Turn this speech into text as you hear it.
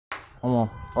Come on,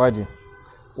 YG.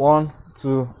 1,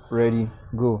 2, ready,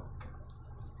 go.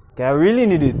 Okay, I really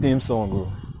need a theme song,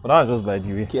 bro. But that's just by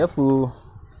the way. Careful.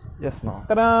 Yes, now.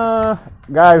 Ta-da!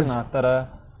 Guys, Ta-da.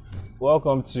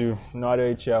 welcome to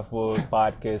another cheerful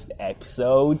podcast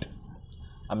episode.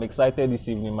 I'm excited this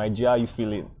evening. My G, how you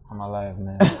feeling? I'm alive,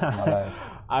 man. I'm alive.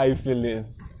 How you feeling?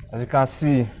 As you can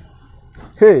see.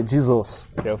 Hey, Jesus.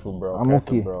 Careful, bro. I'm Careful,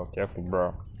 okay. bro. Careful,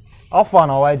 bro. How far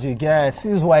now, YG? Guys,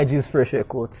 this is YG's fresh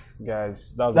haircuts. Guys,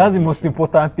 That's the most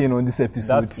important thing on this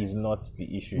episode. That is not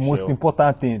the issue. Most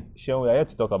important thing. Sean, we are here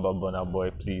to talk about Burna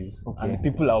Boy, please. Okay. And the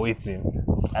people are waiting.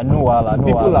 I know wala.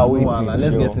 People are waiting.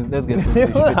 Let's get into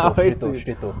it.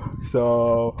 Straight up.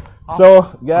 So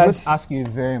Guys, guys, ask you a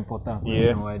very important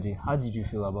question, YG. How did you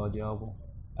feel about the album?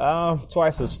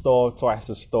 twice a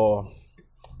store.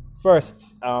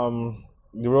 First,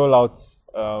 the rollout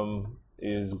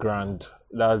is grand.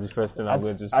 That's the first thing I'm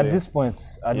going to say. At this point,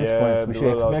 we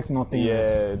should expect nothing else.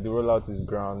 Yeah, the rollout is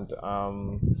grand.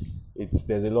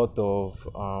 There's a lot of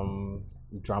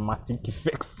dramatic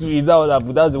effects to it.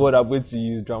 That's the word I'm going to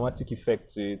use. Dramatic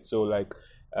effect to it. So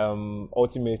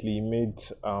ultimately, it made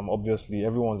obviously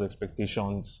everyone's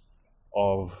expectations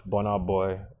of Burna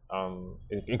Boy,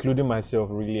 including myself,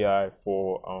 really high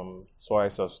for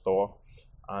Twice a Store,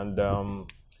 and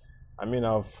I mean,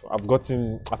 I've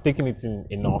taken it in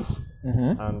enough,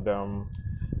 and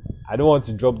I don't want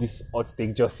to drop this hot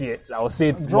take just yet. I'll say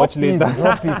it much later.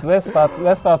 Drop it. Let's start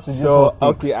with this. So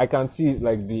okay, I can see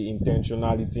the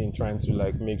intentionality in trying to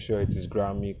make sure it is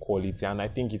Grammy quality, and I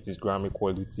think it is Grammy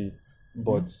quality,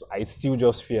 but I still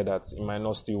just fear that it might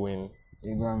not still win a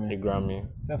Grammy.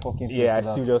 Yeah, I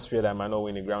still just fear that I might not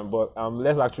win a Grammy. But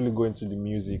let's actually go into the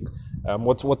music.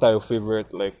 What are your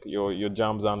favorite your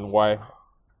jams and why?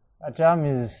 A jam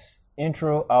is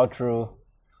intro, outro.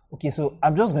 Okay, so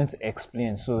I'm just going to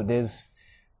explain. So there's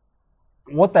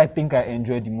what I think I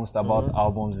enjoy the most about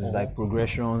albums is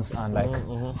progressions and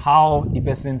how the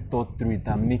person thought through it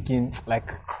and making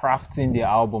crafting the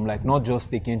album, not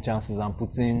just taking chances and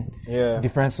putting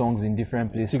different songs in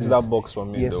different places. Ticks that box for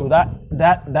me. Yeah, though. So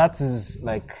that is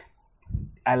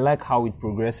I like how it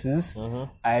progresses.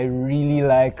 I really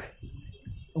like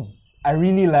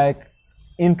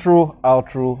intro,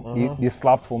 outro, they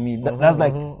slapped for me. That's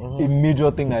a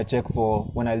major thing that I check for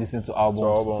when I listen to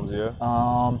albums.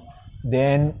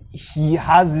 Then he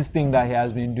has this thing that he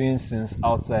has been doing since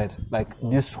outside,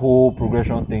 this whole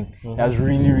progression thing. He has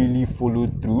really, really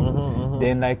followed through.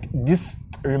 Then this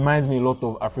reminds me a lot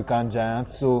of African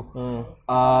Giants. So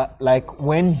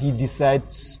when he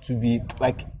decides to be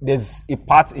there's a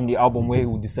part in the album where he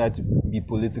will decide to be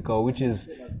political, which is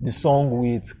the song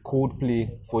with Coldplay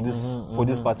for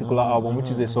this particular album, which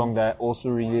is a song that I also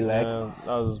really like. That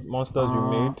was Monsters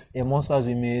We Made. Yeah, Monsters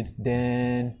We Made.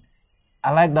 Then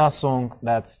I like that song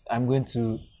that I'm going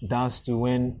to dance to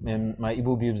when my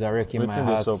Igbo babes are wrecking my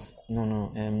heart.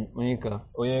 Onyeka.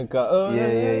 Onyeka.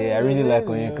 Yeah. I really like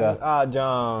Onyeka.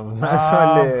 Jam. Nice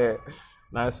one there.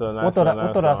 Nice one. What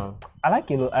others? I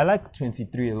like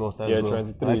 23 a lot as well. Yeah,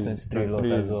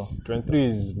 23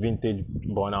 is vintage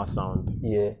Burna sound.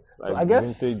 Yeah. So I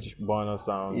guess vintage Burna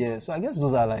sound. Yeah, so I guess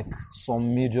those are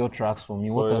some major tracks for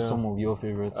me. What are some of your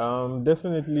favorites?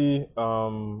 Definitely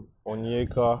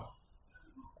Onyeka.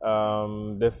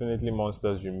 Definitely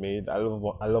Monsters You Made. I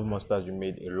love Monsters You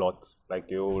Made a lot, a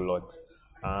whole lot.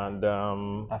 And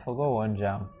I forgot one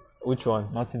jam. Which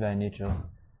one? Naughty by Nature.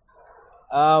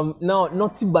 No,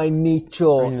 Naughty by Nature.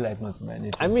 I really like Naughty by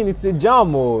Nature. I mean, it's a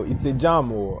jam,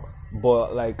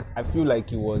 but I feel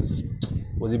it was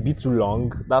a bit too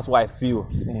long. That's why I feel.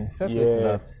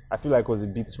 I feel it was a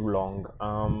bit too long.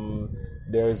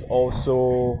 There's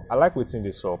also I like Waiting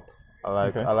This Up. I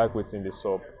like Waiting This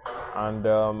Up, and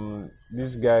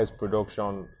this guy's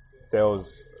production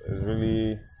is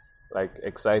really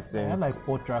exciting. I had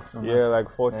 4 tracks on that. Yeah,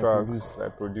 4 tracks I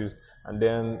produced, and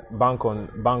then Bank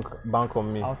on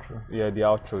Me. Outro. Yeah, the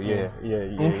outro. Yeah.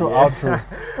 Intro,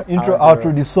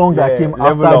 outro. The song that came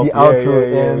after the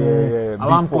outro.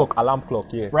 Alarm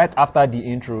clock. Yeah. Right after the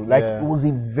intro, it was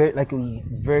a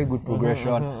very good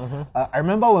progression. I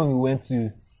remember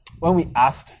when we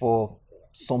asked for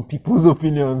some people's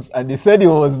opinions and they said it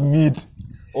was mid.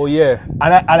 Oh yeah,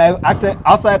 and I actually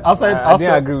outside. I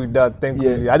didn't agree with that.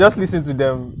 Thankfully, I just listened to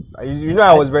them.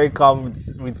 I was very calm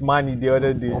with Manny the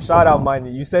other day. Shout out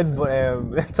Manny. You said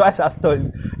Twice as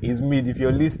Tall is mid. If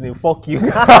you're listening, fuck you.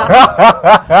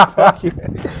 Fuck you.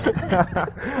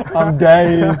 I'm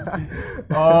dying.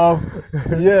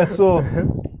 So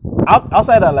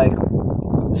outside that,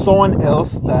 someone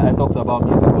else that I talked about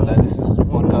music or that listens to the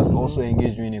podcast also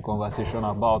engaged me in a conversation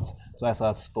about Twice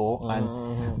as Store,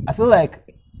 and I feel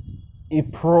a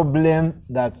problem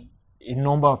that a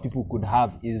number of people could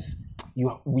have is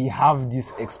we have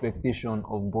this expectation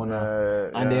of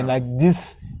Burna, and then like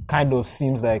this kind of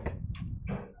seems like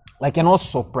you're not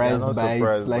surprised by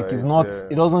it. Like it's not,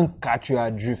 it doesn't catch you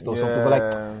adrift or something. But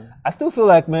like I still feel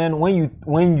like, man, when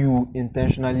you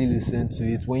intentionally listen to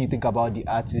it, when you think about the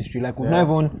artistry, like we've not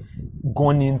even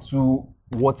gone into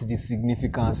what the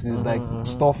significance is, like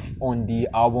stuff on the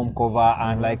album cover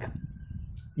and like,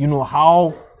 you know,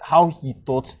 how he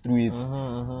thought through it.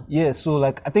 Yeah, so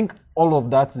like I think all of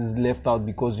that is left out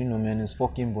because, you know, man, it's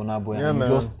fucking Burna Boy and you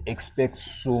just expect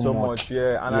so much.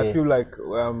 Yeah, and I feel like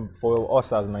for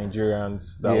us as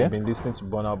Nigerians that we've been listening to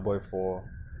Burna Boy for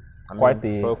quite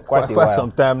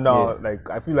some time now, like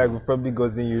I feel like we've probably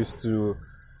gotten used to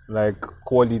like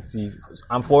quality,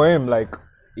 and for him, like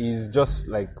he's just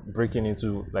like breaking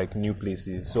into like new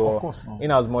places. So of course,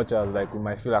 in as much as like we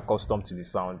might feel accustomed to the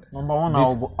sound, number one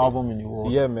album in the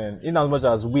world. Yeah, man. In as much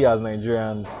as we as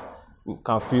Nigerians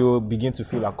can begin to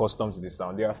feel accustomed to the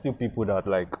sound, there are still people that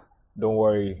like, don't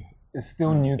worry, it's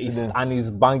still new to them, and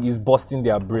his bang is busting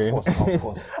their brain. Of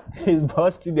course. He's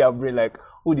busting their brain like,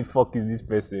 who the fuck is this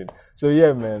person? So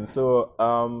yeah, man. So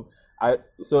I'm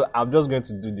just going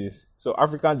to do this. So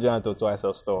African Giant or Twice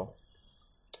as Tall?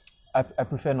 I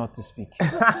prefer not to speak.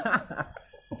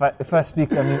 if I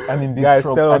speak, I'm in big Guys,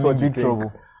 trouble. tell us what you think.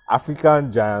 Trouble.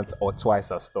 African Giant or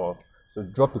Twice as Tall? So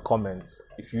drop a comment.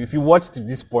 If you watched to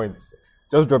this point,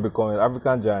 just drop a comment.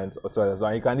 African Giant or Twice as Tall.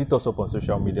 And you can hit us up on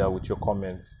social media with your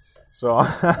comments. So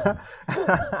yeah,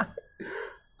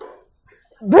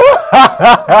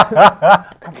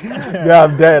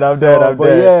 I'm dead.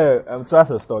 But yeah,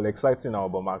 Twice as Tall, exciting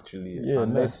album actually. Yeah,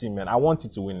 and let's see, man. I want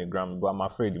it to win a Grammy, but I'm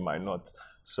afraid it might not.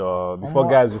 So before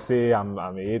guys will say I'm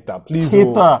a hater, please,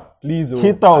 hater,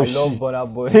 hater, I love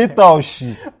Burna Boy. Hater or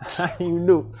she, you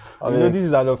know, this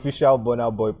is an official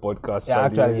Burna Boy podcast. Yeah,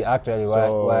 actually,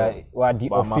 so, we're the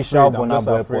official Burna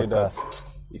Boy podcast.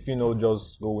 If you know,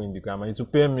 just go win the Grammy. It will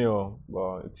pay me,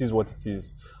 but it is what it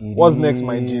is. What's next,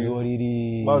 my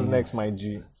G? What's next, my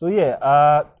G? So yeah,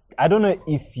 I don't know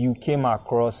if you came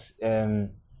across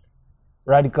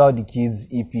Rvdical the Kid's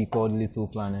EP called Little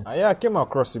Planet. Yeah, I came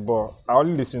across it, but I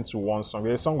only listened to one song.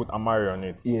 There's a song with Amari on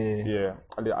it. Yeah.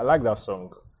 I like that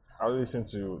song. I only listened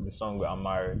to the song with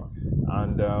Amari,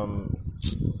 and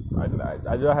I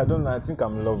don't know. I think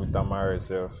I'm in love with Amari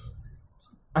herself.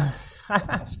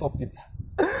 Stop it.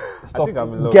 I think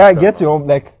I'm in love. Get your own,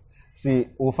 like. See,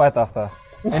 we'll fight after.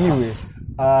 Anyway,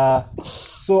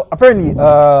 so apparently,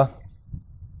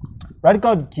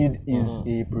 Rvdical the Kid is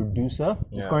a producer.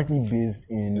 He's currently based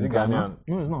in Is he Ghana. Ghanaian?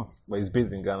 No, he's not. But he's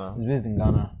based in Ghana. He's based in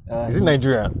Ghana. Is he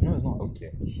Nigerian? No, he's not.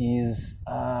 Okay. He's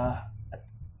I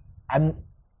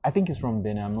think he's from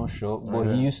Benin. I'm not sure, but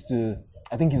he used to.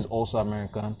 I think he's also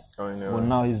American. But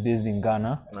now he's based in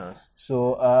Ghana. Nice.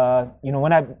 So you know,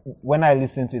 when I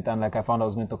listened to it and like I found I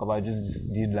was going to talk about it, just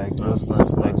did like just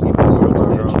like deep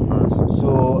research.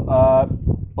 So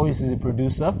obviously he's a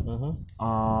producer.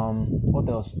 What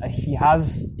else? He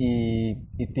has a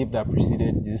tape that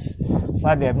preceded this.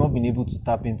 Sadly, I've not been able to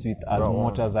tap into it as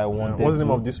much as I wanted. What's the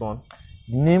name of this one?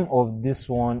 The name of this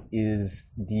one is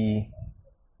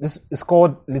This is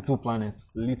called Little Planet.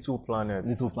 Little Planet.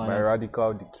 Little Planet. By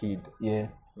Rvdical the Kid. Yeah.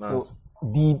 Nice. So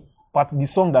the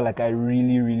song that like I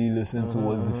really listened to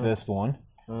was the first one.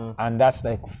 And that's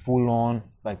like full on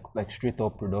like straight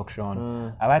up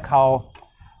production. I like how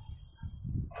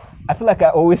I feel like I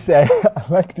always say I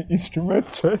like the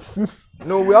instrument choices.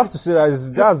 No, we have to say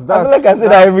that's I feel like I say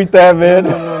that every time, man.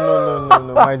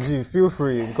 No, my G, feel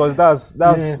free, because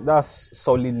that's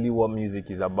solidly what music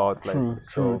is about. Like,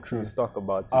 true. Let's talk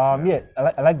about it. Yeah,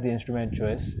 I like the instrument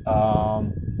choice.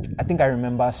 I think I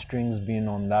remember strings being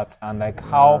on that, and like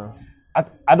how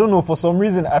I don't know, for some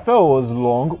reason I felt it was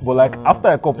long, but like after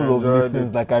a couple of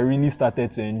listens, like I really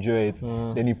started to enjoy it.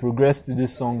 Then he progressed to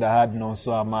this song that had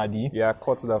Nonso Amadi. Yeah, I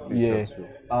caught that feature too.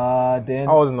 Then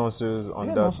how was Nonso on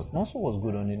that? Nonso was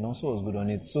good on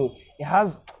it. So it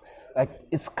has like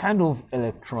it's kind of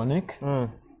electronic.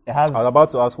 It has. I was about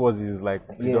to ask what is like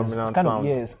predominant sound.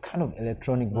 It's kind of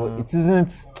electronic, but it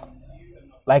isn't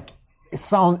like it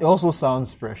also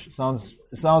sounds fresh. It sounds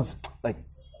like.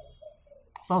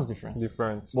 Sounds different.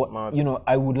 But you know,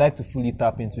 I would like to fully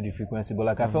tap into the frequency, but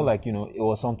like I felt like, you know, it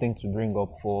was something to bring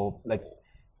up for like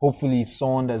hopefully if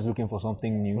someone that's looking for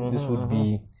something new, this would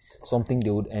be something they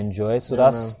would enjoy. So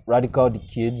that's Rvdical the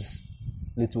Kid's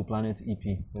Little Planet EP.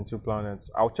 Little Planet.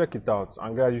 I'll check it out.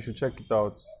 And guys, you should check it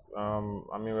out. I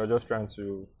mean, we're just trying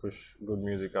to push good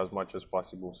music as much as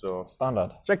possible. So standard.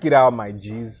 Check it out, my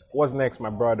G's. What's next, my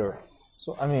brother?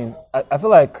 So I mean, I feel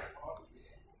like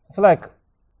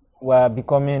we're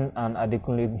becoming an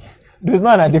Adekunle. There's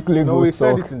not an Adekunle. No, we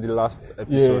song. said it in the last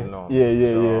episode now.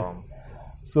 Yeah.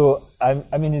 So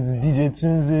I mean, it's DJ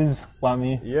Tunez's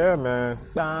Kwame. Yeah, man.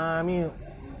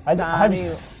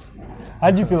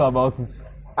 How do you feel about it?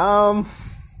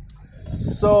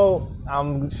 So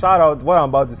shout out. What I'm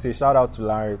about to say, shout out to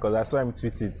Larry because I saw him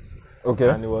tweet it. Okay.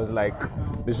 And it was like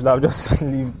they should have just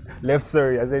left.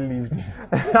 Sorry, I said left.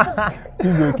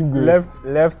 Keep going.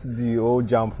 Left the old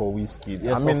jam for Whiskey.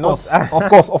 Yes, I mean,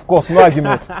 of course, no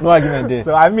argument there.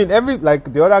 So I mean,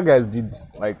 the other guys did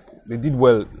they did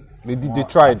well. They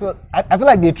tried. I feel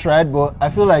like they tried, but I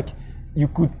feel like you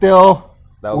could tell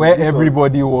where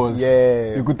everybody was.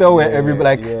 Yeah. You could tell where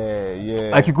everybody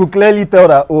like you could clearly tell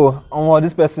that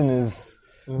this person is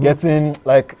getting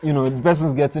the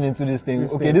person's getting into this thing.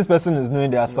 This person is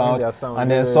knowing their sound,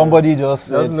 and then somebody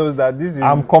just knows that this is.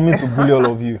 I'm coming to bully all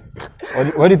of you.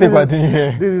 What do you think we're doing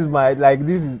here? This is my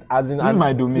this is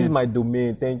my domain. This is my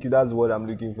domain. Thank you. That's what I'm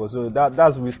looking for. So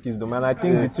that's Whiskey's domain. I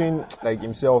think between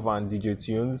himself and DJ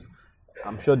Tunez,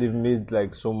 I'm sure they've made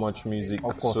so much music.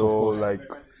 Of course.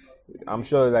 I'm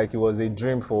sure it was a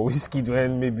dream for Whiskey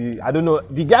when maybe I don't know.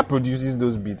 The guy produces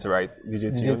those beats, right?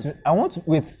 DJ Tunez. I want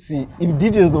to see if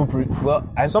DJs don't produce. Well,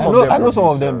 I know some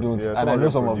of them don't, and I know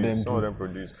some of them do. Some of them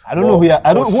produce. I don't know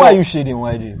who are you shading,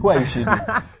 YG? Who are you shading?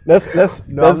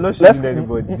 I'm not shading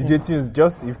anybody. DJ Tunez,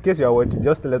 just in case you are watching,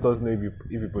 just let us know if you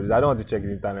produce. I don't want to check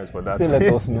the internet for that. Say let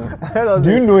us know.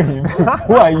 Do you know him?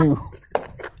 Who are you?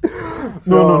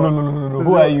 No.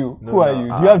 Who are you? Do you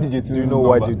have DJ Tunez? Do you know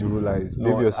YG the ruler is?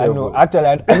 Maybe yourself. Actually,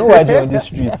 I know YG on the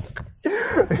streets.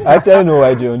 I actually know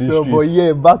YG on the streets. But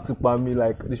yeah, back to Pami,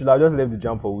 they should have just left the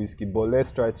jam for Whiskey, but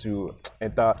let's try to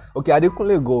enter. Okay,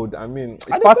 Adekunle Gold, I mean,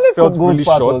 his part felt really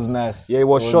short. Was nice. Yeah, it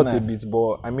was short a bit,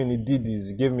 but I mean,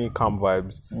 it gave me calm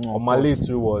vibes. Omale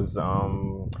too was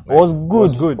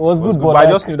good. It was good, but I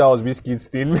just knew that was Whiskey's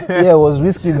thing. Yeah, it was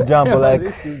Whiskey's jam, but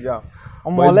Whiskey's jam.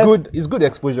 But it's good. It's good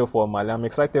exposure for Omale. I'm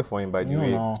excited for him. By the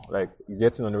way,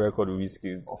 getting on the record with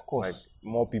Whiskey. Of course,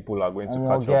 more people are going to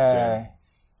catch up to him.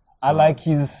 I like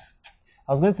his.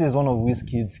 I was going to say he's one of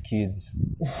Whiskey's kids.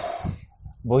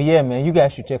 But yeah, man, you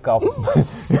guys should check out.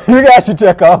 For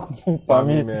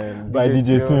me, man, by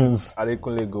DJ Tunez,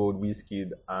 Adekunle Gold, Whiskey,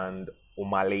 and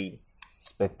Omale.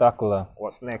 Spectacular.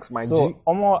 What's next, my G? So,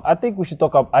 I think we should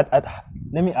talk about.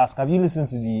 Let me ask: have you listened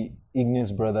to the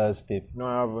Ignis Brothers tape? No,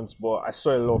 I haven't. But I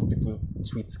saw a lot of people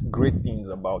tweet great things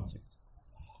about it.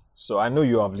 So I know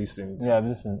you have listened. Yeah, I've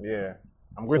listened. Yeah,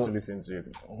 I'm going to listen to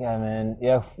it. Yeah, man.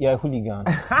 Yeah, hooligan.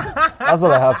 That's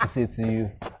all I have to say to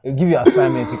you. I'll give you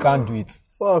assignments. You can't do it.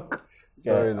 Fuck.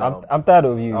 Sorry, no. I'm tired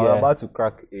of you. I was about to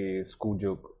crack a school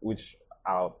joke, which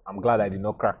I'm glad I did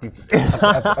not crack it.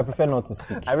 I prefer not to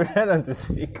speak. I prefer not to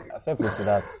speak. I fair play to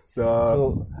that.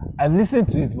 So I've listened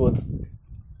to it, but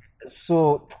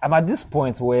I'm at this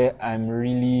point where I'm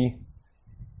really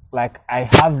I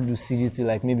have lucidity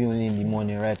maybe only in the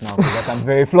morning right now because I'm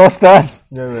very flustered.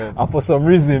 Yeah, man. And for some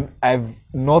reason I've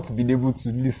not been able to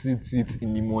listen to it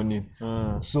in the morning.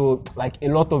 So a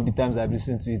lot of the times I've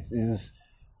listened to it is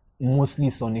mostly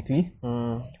sonically,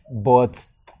 but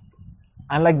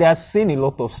they're saying a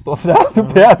lot of stuff that I have to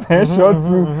pay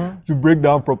attention to break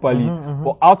down properly.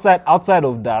 But outside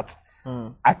of that,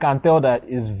 I can tell that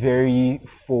it's very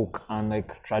folk and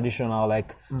traditional,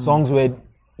 songs where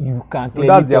you can clearly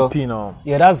that's their P now.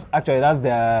 Yeah, that's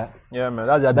their. Yeah, man,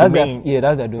 that's their domain.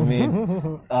 That's their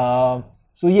domain.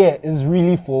 So yeah, it's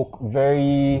really folk,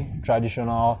 very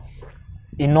traditional.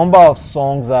 A number of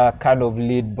songs are kind of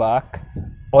laid back.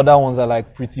 Other ones are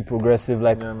pretty progressive.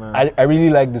 I really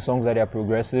like the songs that are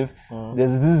progressive.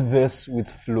 There's this verse with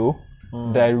flow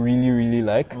that I really, really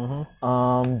like.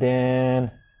 Then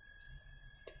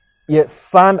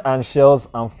Sand and Shells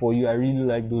and For You. I really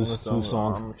like those two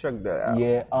songs. Check that out.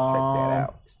 Yeah. Check that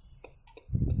out.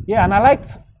 Yeah, and I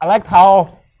liked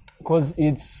how, because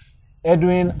it's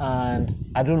Edwin and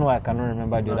I don't know, I cannot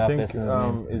remember the other person's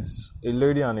name. It's a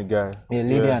lady and a guy. A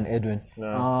lady and Edwin.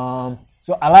 Yeah.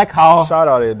 So I like how. Shout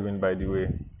out Edwin, by the way.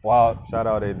 Wow. Shout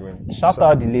out Edwin. Shout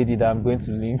out the lady that I'm going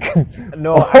to link.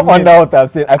 No, under what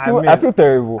I've said. I feel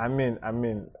terrible. I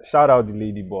mean, shout out the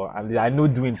lady, but I know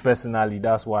doing personally.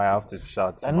 That's why I have to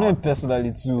shout. I know him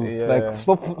personally too. Yeah.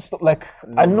 Stop. No,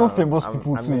 I know famous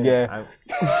people too. Yeah.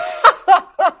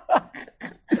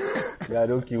 Yeah,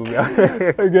 don't kill me.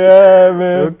 Okay,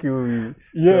 man. Don't kill me.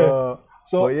 Yeah.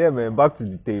 So yeah, man. Back to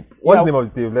the tape. What's the name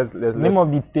of the tape? Let's. The name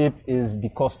of the tape is "The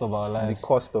Cost of Our Lives." The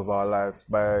Cost of Our Lives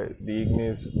by the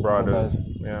Ignis Brothers.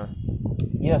 Yeah.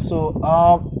 Yeah. So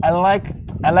I like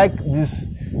this.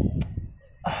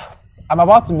 I'm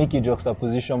about to make a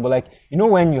juxtaposition, but like, you know,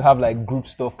 when you have like group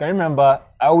stuff, can you remember?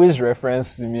 I always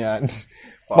reference me and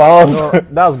Files. No,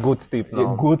 that's good tape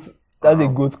now. That's a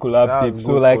good collab tape.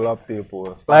 So like, collab tape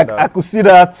I could see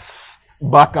that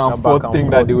back and forth thing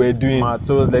that they were doing. Mad.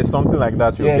 So there's something like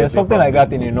that. Yeah, there's something like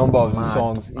that in a number of the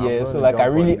songs. Yeah, so like I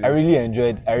really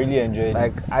enjoyed.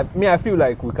 Like I feel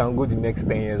like we can go the next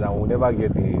 10 years and we'll never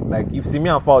get like if Simi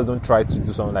and Files don't try to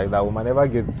do something like that, we might never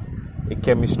get a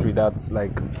chemistry that's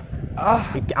like.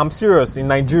 I'm serious. In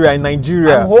Nigeria.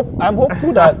 I'm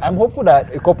hopeful that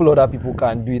a couple other people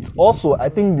can do it. Also, I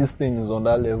think this thing is on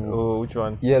that level. Oh, which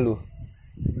one? Yellow.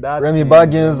 Remy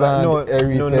Bangz and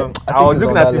no. I was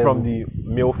looking at it from the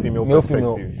male-female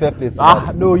perspective. Fair play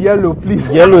to no, Yellow, please.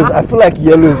 Yellow is. I feel like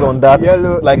Yellow is on that.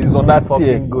 Yellow, like it's on that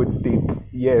tier. Good tape.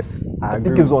 Yes, I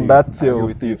think it's on that tier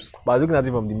of tapes. But I was looking at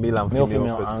it from the male and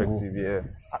female perspective. Angle. Yeah.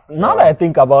 Now that I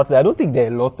think about it, I don't think there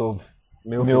are a lot of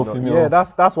male female. Yeah,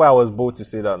 that's why I was bold to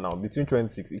say that now. Between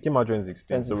 2016, it came out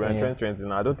 2016, so we're in 2020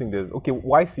 now. I don't think there's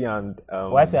YC and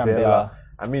Bella.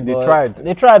 I mean, they tried.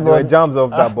 There were jams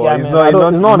of that, but it's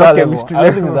not chemistry. I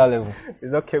don't think it's that level.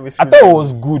 It's not chemistry. I thought it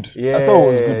was good. Yeah, I thought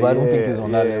it was good, but I don't think it's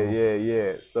on that level.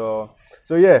 Yeah.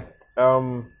 So yeah.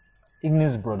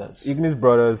 Ignis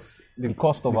Brothers. The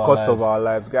cost of our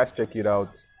lives. Guys, check it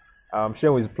out.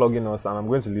 Shem is plugging us, and I'm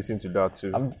going to listen to that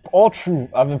too. All true.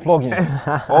 I've been plugging.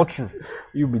 All true.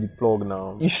 You be the plug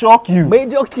now. You shock you.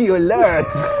 Major key alert.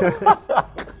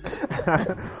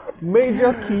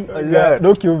 Major key alert.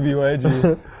 Don't kill me,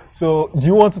 YG. So, do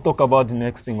you want to talk about the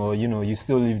next thing, or you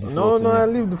still leave the floor to me? No, I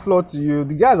leave the floor to you.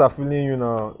 The guys are feeling you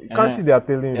now. You can't see they are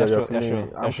telling you that you're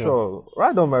feeling. I'm sure.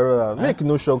 Right on, my brother. Make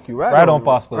no shock you. Right on,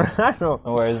 Pastor. No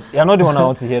worries. You're not the one I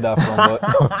want to hear that from.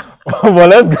 But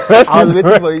let's I was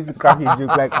waiting for you to crack a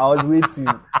joke. Like I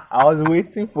was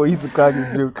waiting for you to crack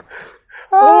a joke.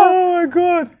 Oh my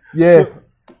God. Yeah.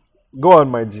 Go on,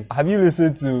 my G. Have you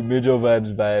listened to Major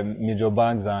Vibes by Major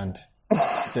Bangz and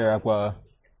Apala?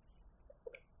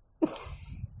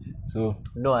 So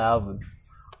no, I haven't.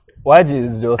 YG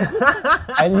is just.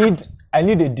 I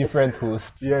need a different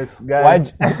host. Yes,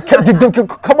 guys.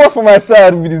 YG, come off from my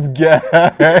side with this guy,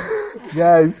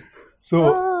 guys.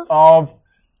 So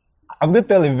I'm going to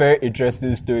tell a very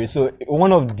interesting story. So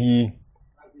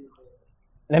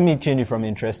let me change it from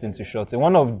interesting to short.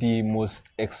 One of the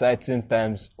most exciting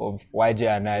times of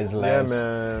YJ and I's lives.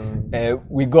 Yeah, man.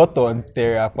 We got on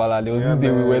Terry Apala. There was this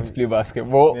day we went to play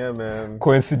basketball. Yeah, man.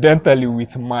 Coincidentally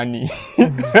with Manny.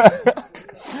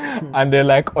 And then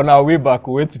like on our way back,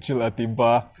 we went to chill at the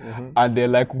bar. And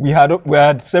then like we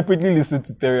had separately listened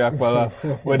to Terry Apala.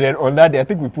 But then on that day, I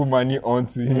think we put Manny on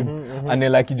to him. And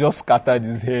then like he just scattered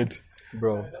his head.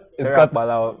 Bro,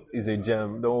 Apala is a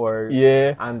gem. Don't worry.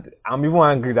 Yeah. And I'm even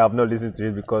angry that I've not listened to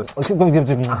it because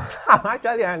I'm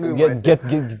actually angry. Get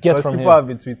from people him. Have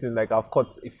been tweeting like I've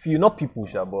caught a few, not people,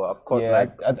 but I've caught a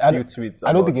few tweets.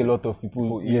 I don't think a lot of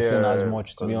people listen as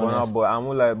much, to be honest.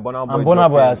 Burna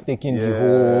Boy has taken the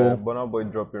whole. Burna Boy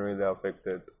dropping really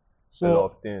affected a lot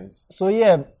of things. So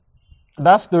yeah.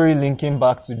 That story linking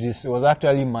back to this, it was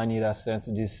actually Manny that sent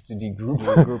this to the group.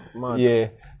 Man. Yeah.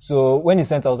 So when he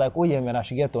sent, I was like, oh yeah, man, I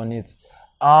should get on it.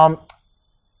 How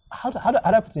do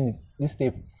I put in this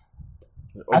tape?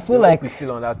 I feel like he's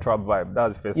still on that trap vibe.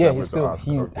 That's the first time. Yeah, he's still.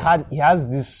 He has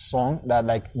this song that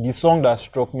like the song that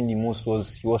struck me the most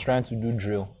was he was trying to do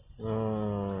drill.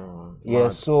 Yeah.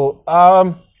 Mad. So I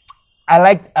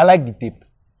like the tape.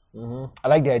 I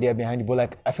like the idea behind it, but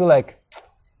like I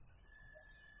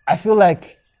feel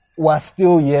like we're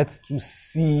still yet to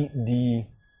see the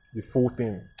full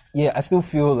thing. Yeah, I still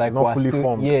feel like not fully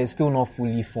formed. Yeah, it's still not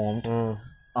fully formed.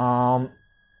 I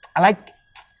like.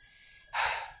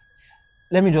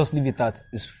 Let me just leave it at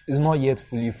it's not yet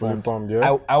fully formed.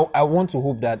 Yeah. I want to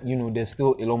hope that there's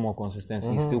still a lot more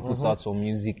consistency. He still puts out some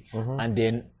music, and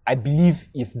then I believe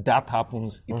if that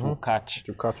happens, it will catch.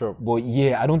 To catch up. But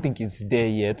yeah, I don't think it's there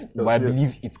yet. But I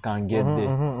believe it can get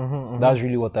there. That's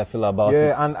really what I feel about it.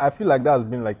 Yeah, and I feel like that's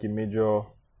been like a major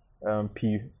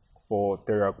P for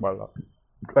Terry Apala.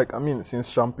 Like I mean, since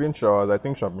Champagne Showers, I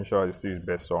think Champagne Showers is still his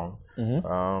best song.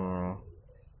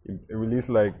 It released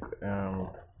like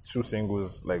 2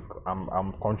 singles like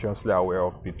I'm consciously aware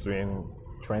of between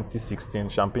 2016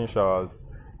 Champagne Showers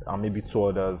and maybe 2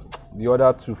 others. The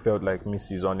other 2 felt like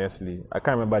misses, honestly. I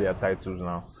can't remember their titles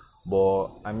now. But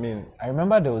I mean, I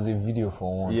remember there was a video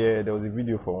for one. Yeah, there was a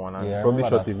video for one, and he probably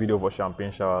shot a video for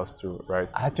Champagne Showers too, right?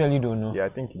 I actually don't know. Yeah, I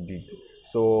think he did.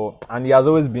 So, and he has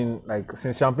always been like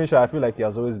since Champagne Showers, I feel like he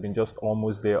has always been just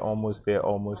almost there. I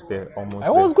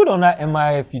was good on that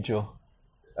MI feature.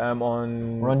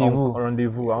 On Rendezvous.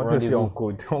 Rendezvous. I want to say on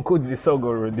Code. On Code is a song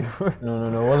on Rendezvous. No.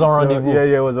 It was on Rendezvous.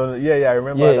 Yeah, it was on. Yeah, I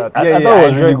remember that. I thought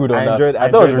it was really good on that. I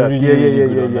enjoyed that.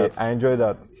 Yeah. I enjoyed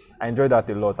that. I enjoyed that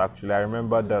a lot, actually. I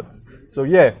remember that. So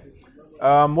yeah,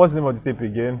 what's the name of the tape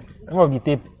again? The name of the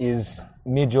tape is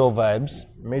Major Vibes.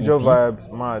 Major EP.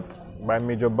 Vibes, mad, by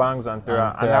Major Bangz and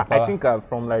Terra. And I think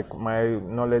from like my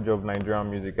knowledge of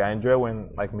Nigerian music, I enjoy when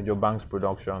like Major Bangz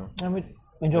production.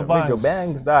 Major Bangz. Major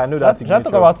Bangz, that I know that's signature. Should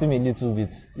I talk about him a little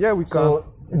bit? Yeah, we can. So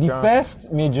the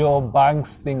first Major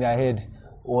Bangz thing I heard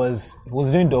was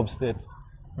doing dubstep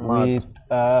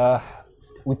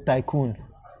with Tycoon.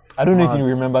 I don't know if you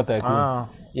remember Tycoon.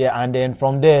 Yeah, and then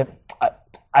from there,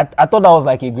 I thought that was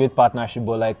like a great partnership,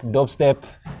 but like dubstep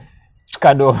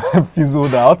kind of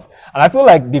fizzled out, and I feel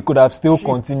like they could have still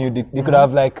continued. They could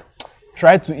have like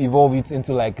tried to evolve it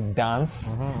into like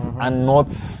dance and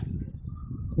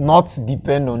not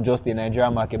depend on just the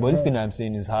Nigerian market. But this thing I'm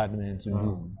saying is hard, man, to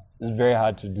do. It's very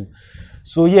hard to do.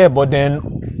 So yeah, but then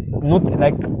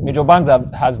like Major Bangz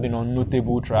has been on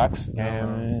notable tracks.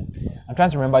 I'm trying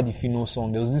to remember the Fino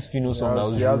song. There was this Fino song that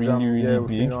was really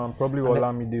big. Fino, and probably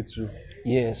Olamide too.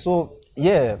 Yeah, so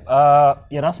yeah,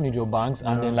 that's Major Bangz,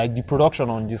 and then like the production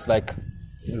on this, like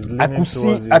I could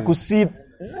see it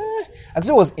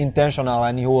was intentional,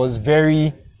 and he was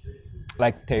very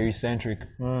like Terry-centric.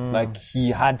 Like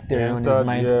he had Terry on his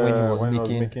mind when he was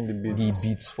making the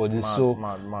beats for this.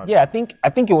 Mad. Yeah, I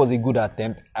think it was a good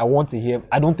attempt. I want to hear.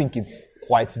 I don't think it's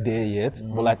quite there yet,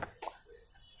 but like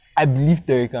I believe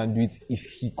Terry can do it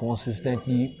if he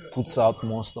consistently puts out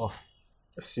more stuff.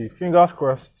 Let's see, fingers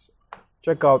crossed.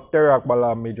 Check out Terry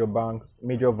Apala Major Bangz,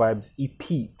 Major Vibes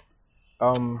EP.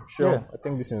 Sure. I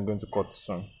think this is going to cut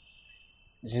soon.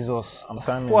 Jesus, I'm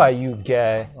timing. Who are you,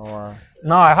 guy?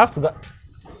 Now I have to go.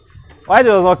 Why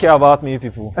does not care about me,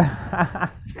 people?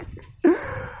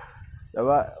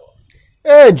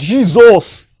 Hey,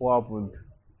 Jesus! What happened?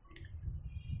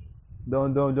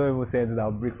 Don't even say anything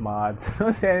that'll break my heart.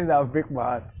 Don't say anything that'll break my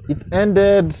heart. It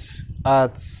ended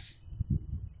at.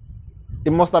 It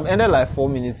must have ended like 4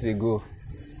 minutes ago.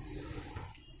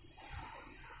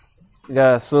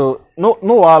 Yeah, so no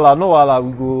wala.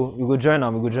 We go join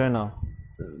now.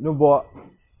 No, but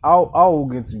how are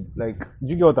we going to, like, do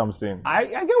you get what I'm saying? I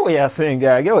get what you're saying,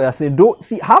 guy. I get what you're saying. Don't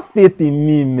see, have faith in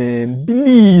me, man.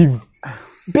 Believe.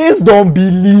 Based on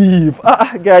believe.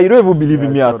 Guy, you don't even believe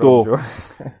in me at all.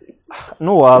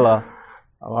 No wala.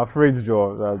 I'm afraid,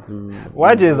 Joe.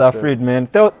 YJ is afraid, man.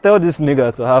 Tell this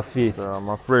nigga to have faith. I'm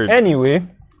afraid. Anyway,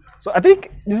 so I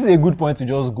think this is a good point to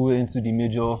just go into the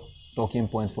major talking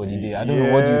point for the day. I don't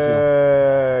know, what do you feel?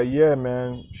 Yeah,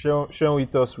 man. Sharing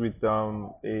with us with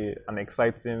an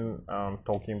exciting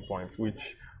talking point,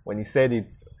 which when he said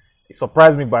it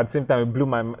surprised me, but at the same time it blew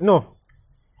my mind. No,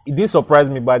 it didn't surprise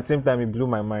me, but at the same time it blew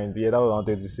my mind. Yeah, that's what I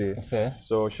wanted to say. Fair.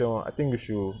 So, Sean, I think you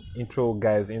should intro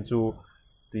guys into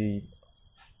the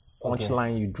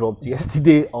punchline you dropped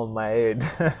yesterday on my head.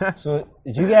 So,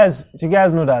 do you guys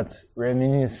know that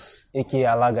Reminisce, aka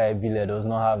Alaga Ebile, does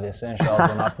not have essentials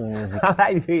on Apple Music? I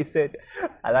like the way he said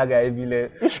Alaga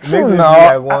Ebile. It's true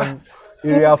now. What he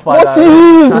is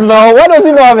now? Why does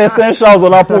he not have essentials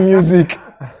on Apple Music?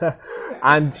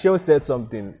 And Sean said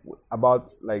something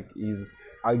about like his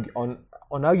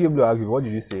unarguably. What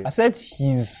did you say? I said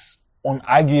he's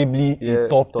unarguably a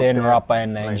top 10 rapper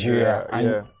in Nigeria.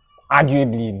 And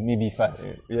arguably, maybe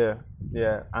 5. Yeah.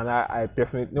 And I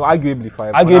definitely, no, arguably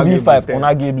 5. Arguably 5,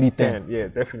 unarguably 10. Yeah,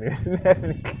 definitely.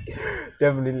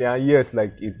 Definitely. And yes,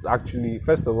 like, it's actually,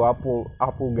 first of all,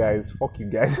 Apple guys, fuck you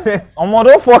guys.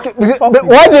 Don't fuck it.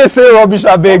 Why do you say rubbish,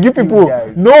 I beg? You people,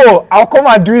 no, I'll come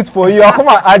and do it for you. I'll come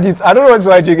and add it. I don't know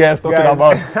what you guys talking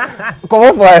about. Come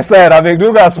on for my side, I beg.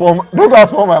 Don't go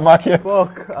spoil my market.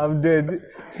 Fuck, I'm dead.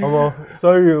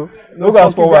 Sorry. No go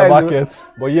spoil my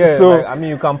market. But yeah, so like, I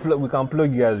mean, we can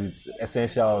plug you guys with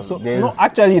essentials. So no,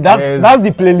 actually, that's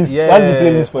the playlist. Yeah, that's the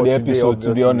playlist for the episode.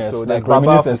 Obviously. To be honest, so like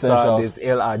Reminisce essentials. There's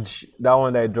El Aj, that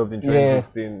one that I dropped in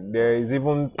 2016. Yeah. There is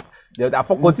even I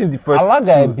forgotten the first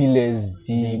Alaga Ebile is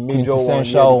the major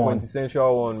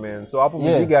quintessential one, man. So Apple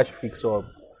Music, you guys should fix up.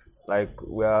 Like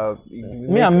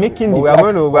I'm making we are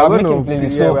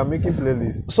making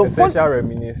playlists. So essential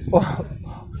Reminisce.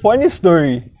 Funny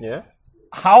story. Yeah.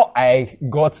 How I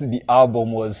got the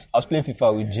album was I was playing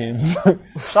FIFA with James.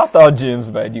 Shout out James,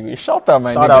 by the way. Shout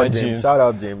out James. Shout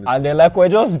out James. And then like we're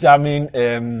just jamming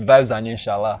Vibes and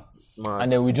Inshallah. Man.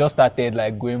 And then we just started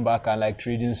like going back and like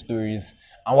trading stories.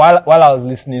 And while I was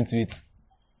listening to it,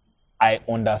 I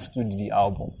understood the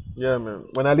album. Yeah, man.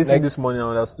 When I listened this morning, I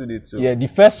understood it too. Yeah, the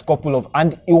first couple of,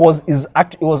 and it was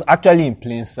actually in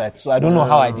plain sight. So I don't know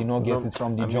how I did not get it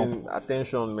from the jump.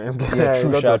 Attention, man. Yeah,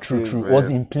 true. It was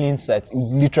in plain sight. It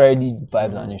was literally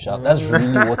Vibes and Insha. That's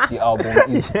really what the album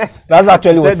is. Yes. That's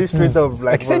actually what it is. Straight up,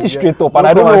 like, I said it straight up, and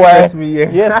I don't know why.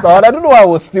 Yes, I don't know why I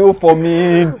was still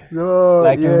forming. No,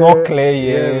 like it's not clear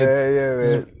yet.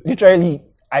 Yeah. Literally,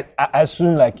 I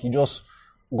assume like he just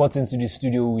got into the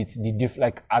studio with the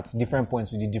at different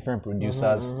points with the different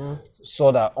producers,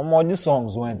 so that all these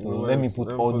songs went. Let me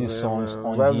put all these songs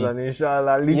on Vibes and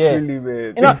Inshallah, literally,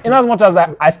 man. In as much as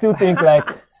I still think like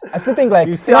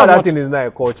you see how that thing is not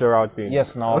a cultural thing.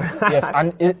 Yes,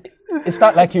 and it's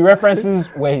not like he references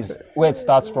where it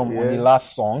starts from on the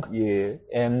last song. Yeah.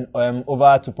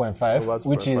 Over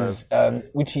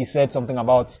 2.5, which he said something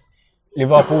about.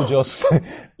 Liverpool,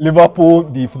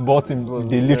 the football team,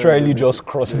 they literally just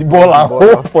cross the ball and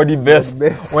hope for the best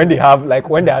when they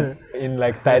are in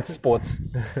like tight spots.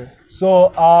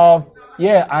 So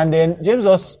and then James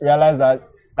just realized that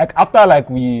like after like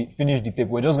we finished the tape,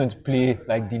 we're just going to play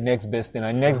like the next best thing,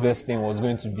 and the next best thing was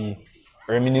going to be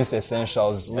Reminisce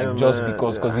Essentials, because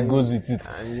it goes with it.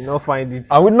 And you not find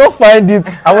it. I would not find it.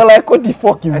 I was like, what the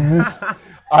fuck is this?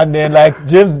 And then like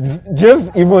James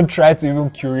even tried to even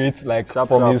curate like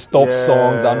from his top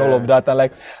songs and all of that, and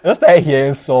like I just started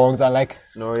hearing songs and like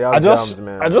I just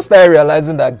started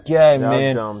realizing that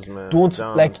don't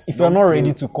like if you're not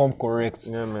ready to come correct,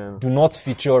 do not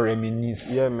feature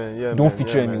Reminisce. Don't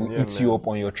feature him, he will eat you up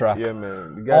on your track. Yeah,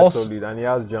 man. The guy's solid and he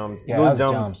has jams. Those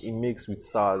jams he makes with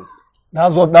SARS.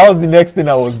 That was the next thing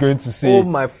I was going to say. Oh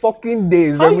my fucking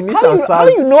days, Reminisce and SARS. How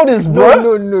you know this,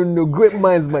 bro? No. Great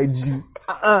minds, my G.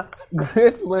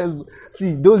 Great minds.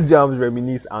 See, those jams,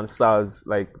 Reminisce and SARS,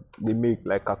 like they make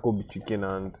like Kakobi Chicken,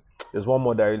 and there's one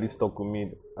more that really stuck with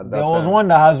me. There was one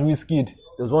that has Wizkid.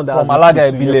 There's one that has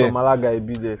Wizkid from Malaga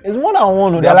Ibile. It's more than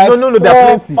one. They're like no,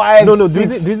 they're plenty. 5, no.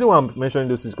 6. The reason why I'm mentioning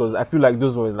those is because I feel like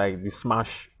those were like the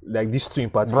smash, like these two in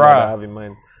particular that I have in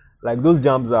mind. Like those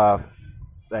jams are.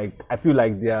 Like I feel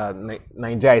like they are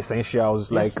Nigeria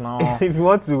essentials. Like if you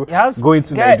want to go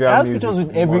into Nigerian music, features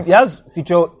with every. He has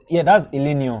feature. Yeah, that's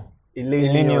Elenio.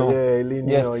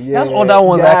 Yes. There's other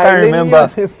ones I can't remember.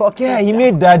 Yeah, he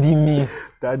made Daddy Me.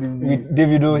 With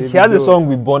Davido. He has a song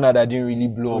with Burna that didn't really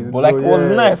blow up, but like it was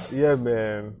nice. Yeah,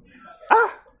 man.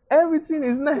 Everything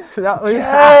is nice.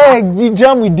 Yeah, the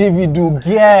jam with Davido.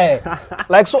 Yeah.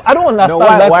 Like, so I don't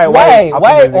understand. Why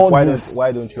all this?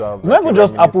 Why don't you have? It's not even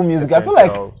just Apple Music. I feel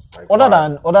like other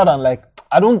than like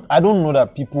I don't know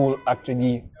that people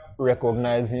actually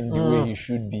recognize him the way he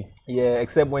should be. Yeah,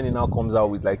 except when he now comes out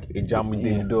with like a jam with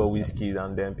Davido or Wizkid,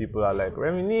 and then people are like,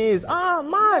 Reminisce,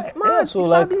 mad. Yeah, so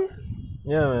like,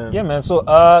 yeah, man. So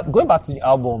going back to the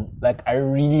album, like I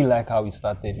really like how he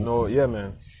started.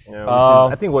 Man. Yeah,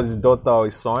 I think it was his daughter or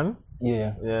his son.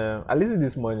 Yeah. I listened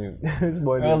this morning. Is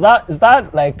that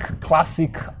like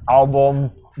classic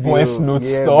album voice note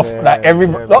stuff? Man. Like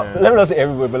everybody, let me not say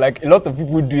everybody, but like a lot of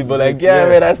people do it. But like,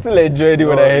 man, I still enjoyed it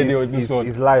when I heard it on this one.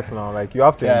 It's life now. Like you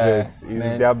have to enjoy it.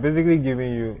 They are basically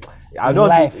giving you.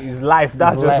 It's life.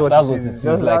 That's just what it is.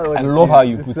 I love how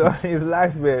you put it. It's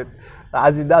life, man.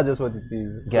 As in, that's just what it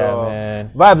is. So,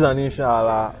 man. Vibes and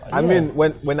Inshallah. I mean,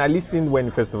 when I listened when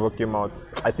the festival came out,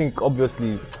 I think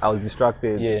obviously I was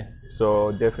distracted. Yeah.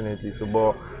 So definitely. So,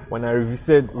 but when I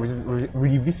revisited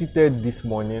this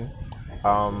morning,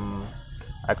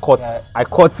 I caught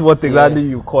what exactly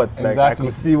you caught. Like I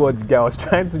could see what the guy was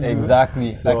trying to do.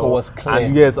 Exactly. So, like it was clear.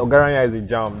 And yes, Ogaranya is a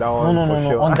jam. That one for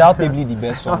sure. Undoubtedly the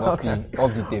best song of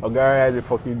the tape. Ogaranya is a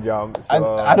fucking jam.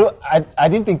 So, I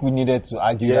didn't think we needed to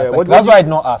argue that. Like, that's why I did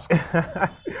not ask.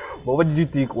 But what did you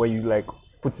think when you like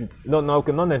put it? No, not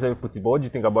necessarily put it. But what do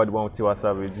you think about the one with Tiwa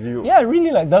Savage? Yeah, I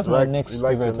really like. That's my next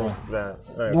favorite one.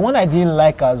 The one I didn't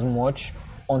like as much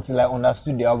until I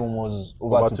understood the album was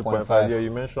over 2.5. Yeah,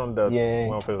 you mentioned that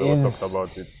when we talked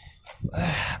about it.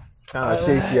 Kind of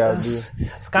shaky,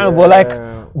 it's kind of,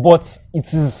 but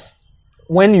it is,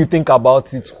 when you think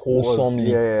about it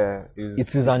wholesomely,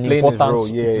 it is an important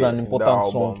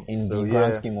song in the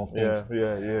grand scheme of things.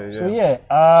 So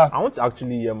I want to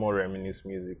actually hear more Reminisce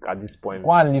music at this point.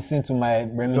 Go and listen to my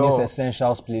Reminisce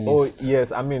Essentials playlist. Oh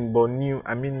yes, I mean new.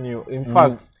 In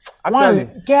fact, actually,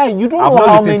 you don't know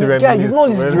how many. You've not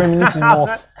listened to Reminisce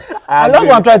enough. And that's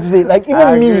what I'm trying to say. Like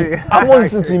even me, I've not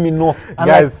listened to him enough. And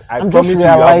guys, I promise you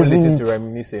haven't listened to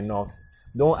Reminisce enough.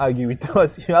 Don't argue with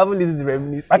us. You haven't listened to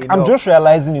Reminisce enough. I'm just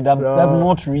realizing it. I've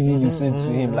not really listened to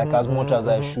him like as much as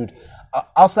I should.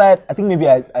 outside, I think maybe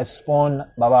I spawned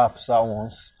Baba Afusa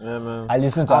once. Yeah, man. I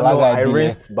listened to Alaga I Ebile.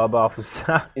 rinsed Baba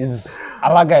Afusa. Is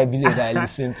Alaga Ebile that I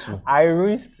listened to. I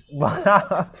rinsed Baba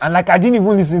Afusa. And like I didn't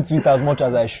even listen to it as much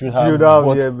as I should have.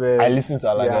 But yeah, man. I listened to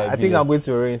Alaga Ebile. I think I'm going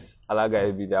to rinse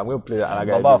Alaga Ebile. I'm going to play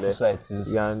Alaga Baba Ebile. Afusa it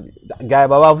is. Yeah, and guy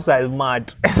Baba Afusa is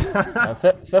mad.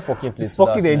 Fair fucking place. It's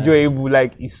fucking that, enjoyable. Man.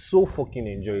 Like it's so fucking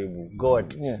enjoyable.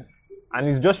 God. Yeah. And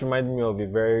it's just reminding me of a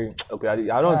very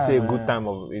I don't say a good time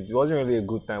of it wasn't really a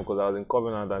good time because I was in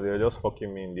Covenant and they were just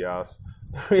fucking me in the ass.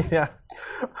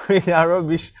 yeah,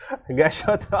 rubbish. Guys,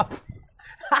 shut up.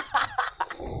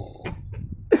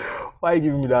 Why are you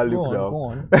giving me that look now? Go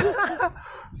on.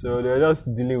 So they were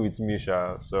just dealing with me,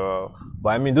 Sha. So, but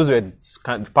I mean, those were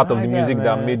part of the music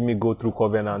that made me go through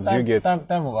Covenant. You get time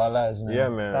of our lives, man. Yeah,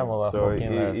 man. Time of our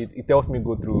fucking lives. It helped me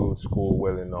go through school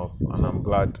well enough, and I'm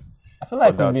glad. I feel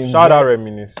like we've been shout out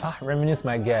Reminisce. Reminisce,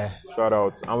 my guy. Shout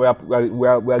out, and we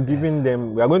are giving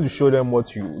them. We are going to show them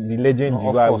the legend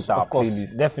you are with our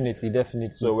playlist. Definitely.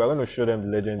 So we are going to show them the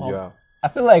legend you are. I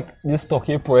feel like this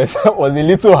Tokyo Press was a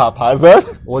little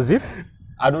haphazard. Was it?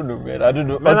 I don't know, man. I don't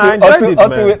know. Man, I enjoyed it,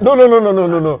 man.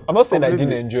 No. I'm not saying I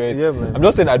didn't enjoy it. Yeah, man. I'm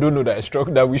just saying I don't know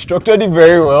that we structured it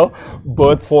very well.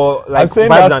 But for like I'm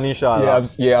saying vibes that, and inshallah.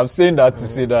 I'm saying that to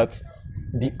say that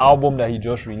the album that he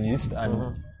just released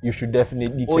and you should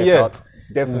definitely check out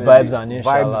definitely. Vibes and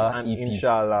Inshallah EP.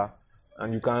 Inshallah.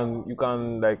 And you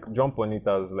can like jump on it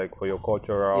as like for your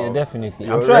cultural. Yeah, definitely.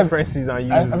 Your references and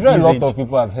use. I'm sure a lot of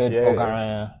people have heard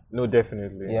Ogaranya. No,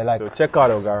 definitely. Yeah, like so check out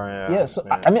Ogaranya. Yeah, so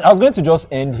I mean, I was going to just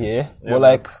end here, but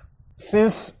like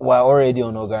since we're already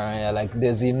on Ogaranya, like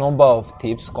there's a number of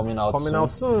tapes coming out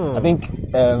soon. I think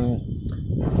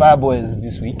Fireboy is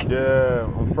this week. Yeah,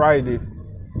 on Friday.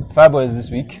 Fireboy is this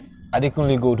week.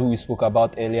 Adekunle Gold, who we spoke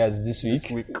about earlier, is this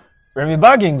week. Remy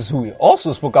Bangz, who we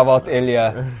also spoke about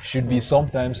earlier, should be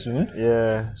sometime soon.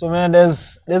 Yeah. So man,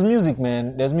 there's music,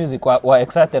 man. There's music. We're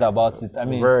excited about it. I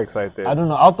mean, very excited. I don't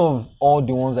know. Out of all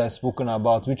the ones I've spoken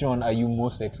about, which one are you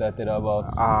most excited about?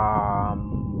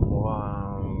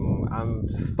 I'm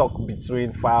stuck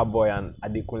between Fireboy and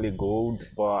Adekunle Gold,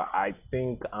 but I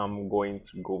think I'm going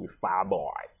to go with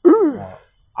Fireboy.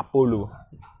 Apollo.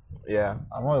 Yeah,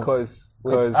 because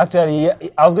actually, yeah,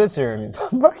 I was going to say Remy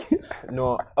Bangz.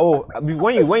 No,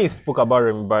 when you spoke about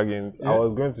Remy Bangz, I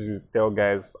was going to tell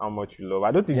guys how much you love.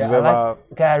 I don't think you've ever.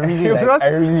 I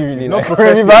really like like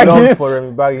Remy Bangz. Love for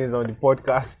Remy Bangz on the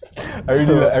podcast.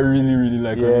 I really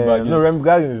like Remy Bangz. No, Remy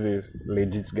Bangz is a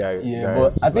legit guy. Yeah,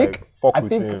 but I think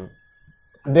with him.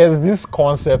 There's this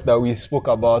concept that we spoke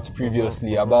about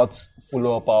previously about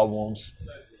follow-up albums.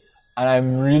 And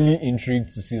I'm really intrigued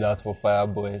to see that for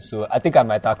Fireboy. So I think I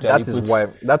might actually That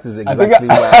is exactly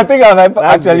why. I think I might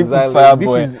actually put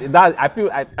Fireboy. I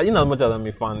feel, as much as I'm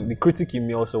a fan, the critic in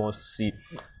me also wants to see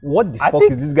what the fuck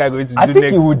is this guy going to do next. I think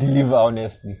he will deliver,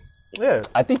 honestly. Yeah.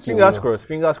 I think fingers crossed.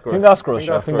 Fingers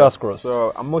crossed.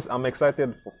 So I'm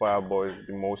excited for Fireboy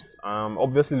the most.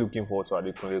 Obviously looking forward to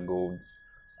Adekunle Gold's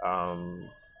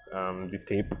the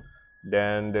tape.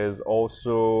 Then there's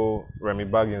also Remy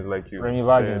Bangz, like you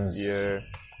said. Yeah.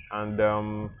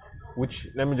 And which,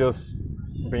 let me just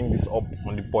bring this up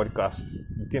on the podcast.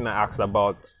 The thing I asked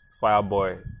about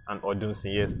Fireboy and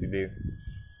Odunsi yesterday.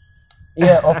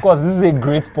 Yeah, of course, this is a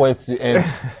great point to end.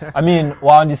 I mean,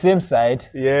 we're on the same side.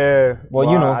 Yeah. But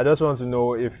you know, I just want to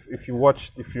know if you're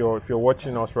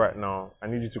watching us right now, I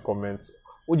need you to comment.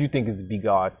 What do you think is the bigger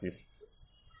artist?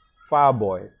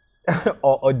 Fireboy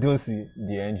or Odunsi,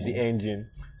 the engine.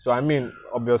 So I mean,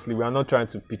 obviously, we are not trying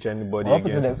to pitch anybody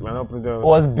against. We're not putting them.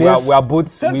 We are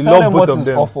both. We love both of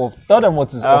them. Tell them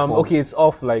what is off of. Okay, it's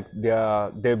off like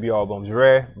their debut albums.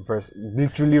 Rare versus.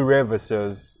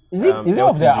 Is it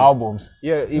off their albums?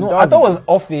 Yeah. I thought it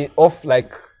was off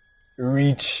like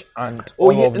Reach and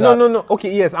all of that. No.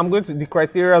 Okay, yes, I'm going to the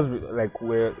criteria like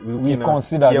we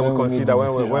consider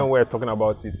when we're talking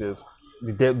about it is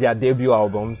their debut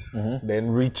albums, then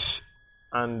Reach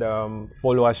and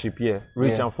followership,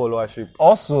 Reach and followership.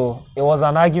 Also, it was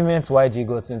an argument YG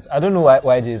got into. I don't know why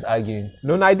YG is arguing.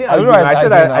 No, I didn't argue. I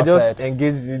said I just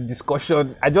engaged in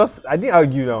discussion. I didn't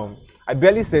argue now. I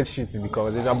barely said shit in the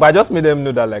conversation, but I just made them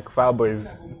know that like Fireboy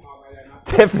is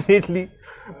definitely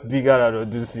bigger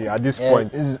than Odunsi at this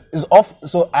point. It's off.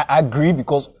 So I agree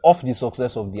because of the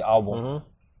success of the album.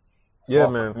 Yeah,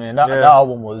 man. That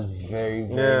album was very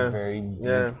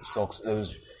big. Success. It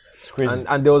was crazy.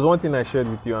 And there was one thing I shared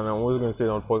with you, and I was going to say it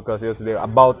on the podcast yesterday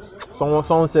about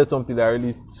someone said something that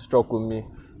really struck with me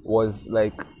was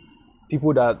like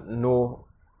people that know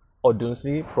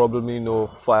Odunsi probably know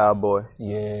Fireboy.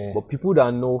 Yeah. But people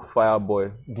that know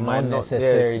Fireboy they might not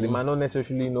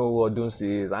necessarily know who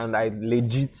Odunsi is, and I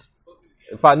legit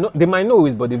In fact, no, they might know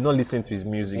it, but they've not listened to his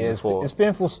music before. It's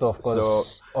painful stuff.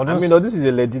 Cause I mean, this is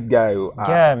a legit guy.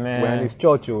 Yeah, man. We're in his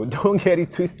church. Don't get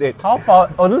it twisted. How far?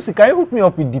 Odusi, can you hook me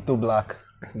up with Dito Black?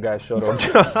 Guy, shut up.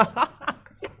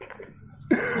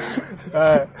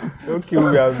 Don't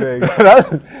kill me, I beg.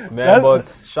 Man, but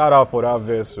shout out for that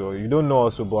verse. So you don't know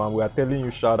also, but we are telling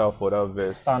you shout out for that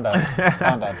verse. Standard.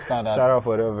 Shout out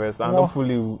for that verse, and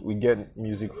hopefully we get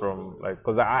music from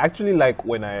because I actually like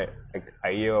when I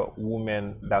hear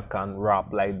women that can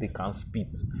rap, like they can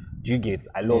spit. Do you get?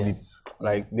 I love it.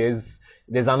 Like there's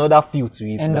another feel to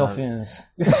it. Endorphins.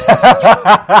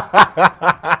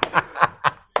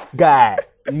 Guy.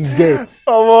 You get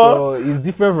so it's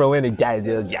different from when a guy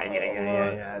just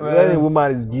when a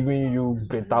woman is giving you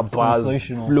better bars,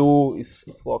 flow is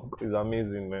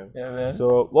amazing, man. Yeah, man.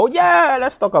 So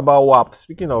let's talk about WAP.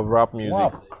 Speaking of rap music.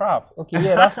 WAP, crap. Okay,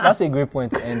 yeah, that's a great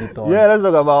point to end it on. Yeah, let's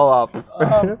talk about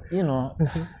WAP. You know.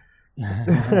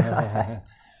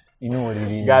 You know what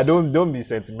it is. Yeah, don't be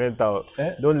sentimental.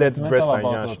 Don't let breast and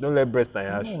yash. Don't let breast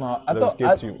and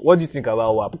yash. What do you think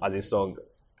about WAP as a song?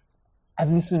 I've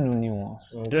listened to new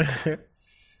ones.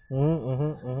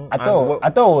 I thought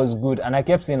it was good, and I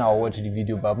kept saying I'll watch the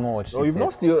video, but I've not watched it. Oh, you've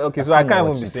not still okay? So I can't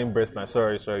even be saying breast now.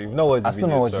 Sorry. You've not watched the video. I still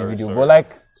not watched the video, but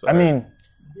like, I mean,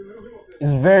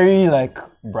 it's very like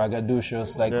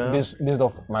braggadocious, like based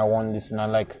off my one listen,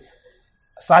 and like,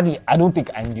 sadly, I don't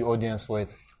think I'm the audience for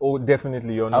it. Oh,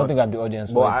 definitely you're not. I don't think I'm the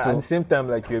audience for it. But at the same time,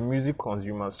 like you're a music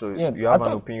consumer, so you have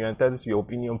an opinion. Entitled to your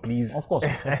opinion, please. Of course.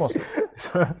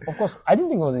 Of course. I didn't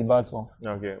think it was a bad song.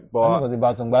 Okay, but I think it was a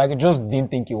bad song, but I just didn't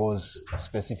think it was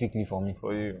specifically for me.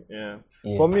 For you, yeah.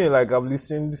 For me, like I've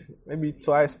listened maybe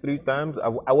twice, 3 times. I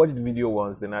watched the video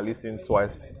once, then I listened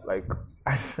twice. Like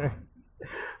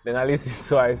then I listened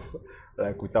twice,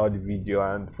 like without the video.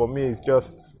 And for me, it's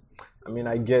just. I mean,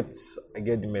 I get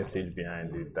the message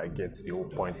behind it. I get the whole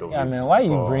point of it. Yeah, man. Why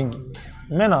you bring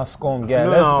men are scum, guy?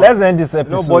 Let's end this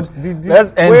episode. No, but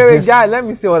let's end this. Guy, let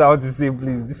me say what I want to say,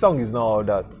 please. The song is not all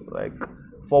that. Like,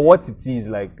 for what it is,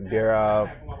 like there are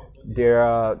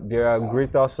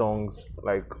greater songs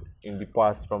like in the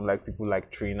past from like people like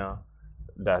Trina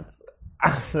that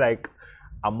like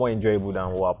are more enjoyable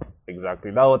than WAP.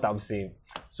 Exactly. That's what I'm saying.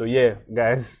 So yeah,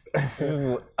 guys,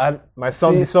 and the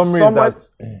summary is that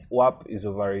WAP is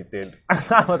overrated.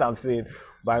 That's what I'm saying.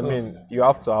 But I mean, you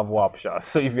have to have WAP shots.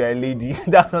 So if you're a lady,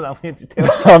 that's what I'm going to tell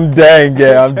you. I'm dying,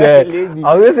 yeah, I'm dying.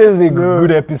 I was going to say it's a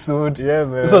good episode. Yeah,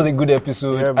 man. This was a good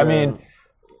episode. Yeah, I mean,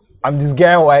 I'm this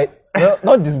guy white. No,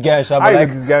 not this guy, but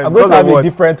like, this guy, I'm going to have a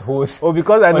different host. Oh,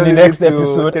 because I know on the next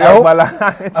episode. I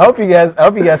hope you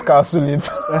guys cancel it.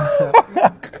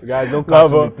 Guys, don't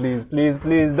cancel me, please,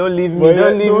 don't leave me.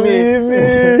 Don't leave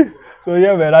me. So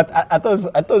yeah, man, I thought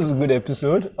it was a good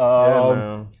episode.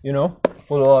 You know,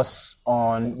 follow us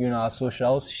on our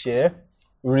socials, share.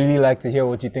 We really like to hear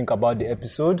what you think about the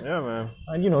episode. Yeah, man.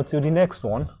 And till the next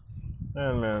one.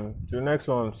 Yeah, man. Till the next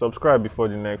one, subscribe before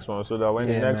the next one so that when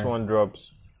the next one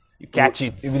drops, you catch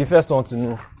it. You'll be the first one to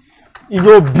know. It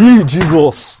will be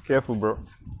Jesus. Careful, bro.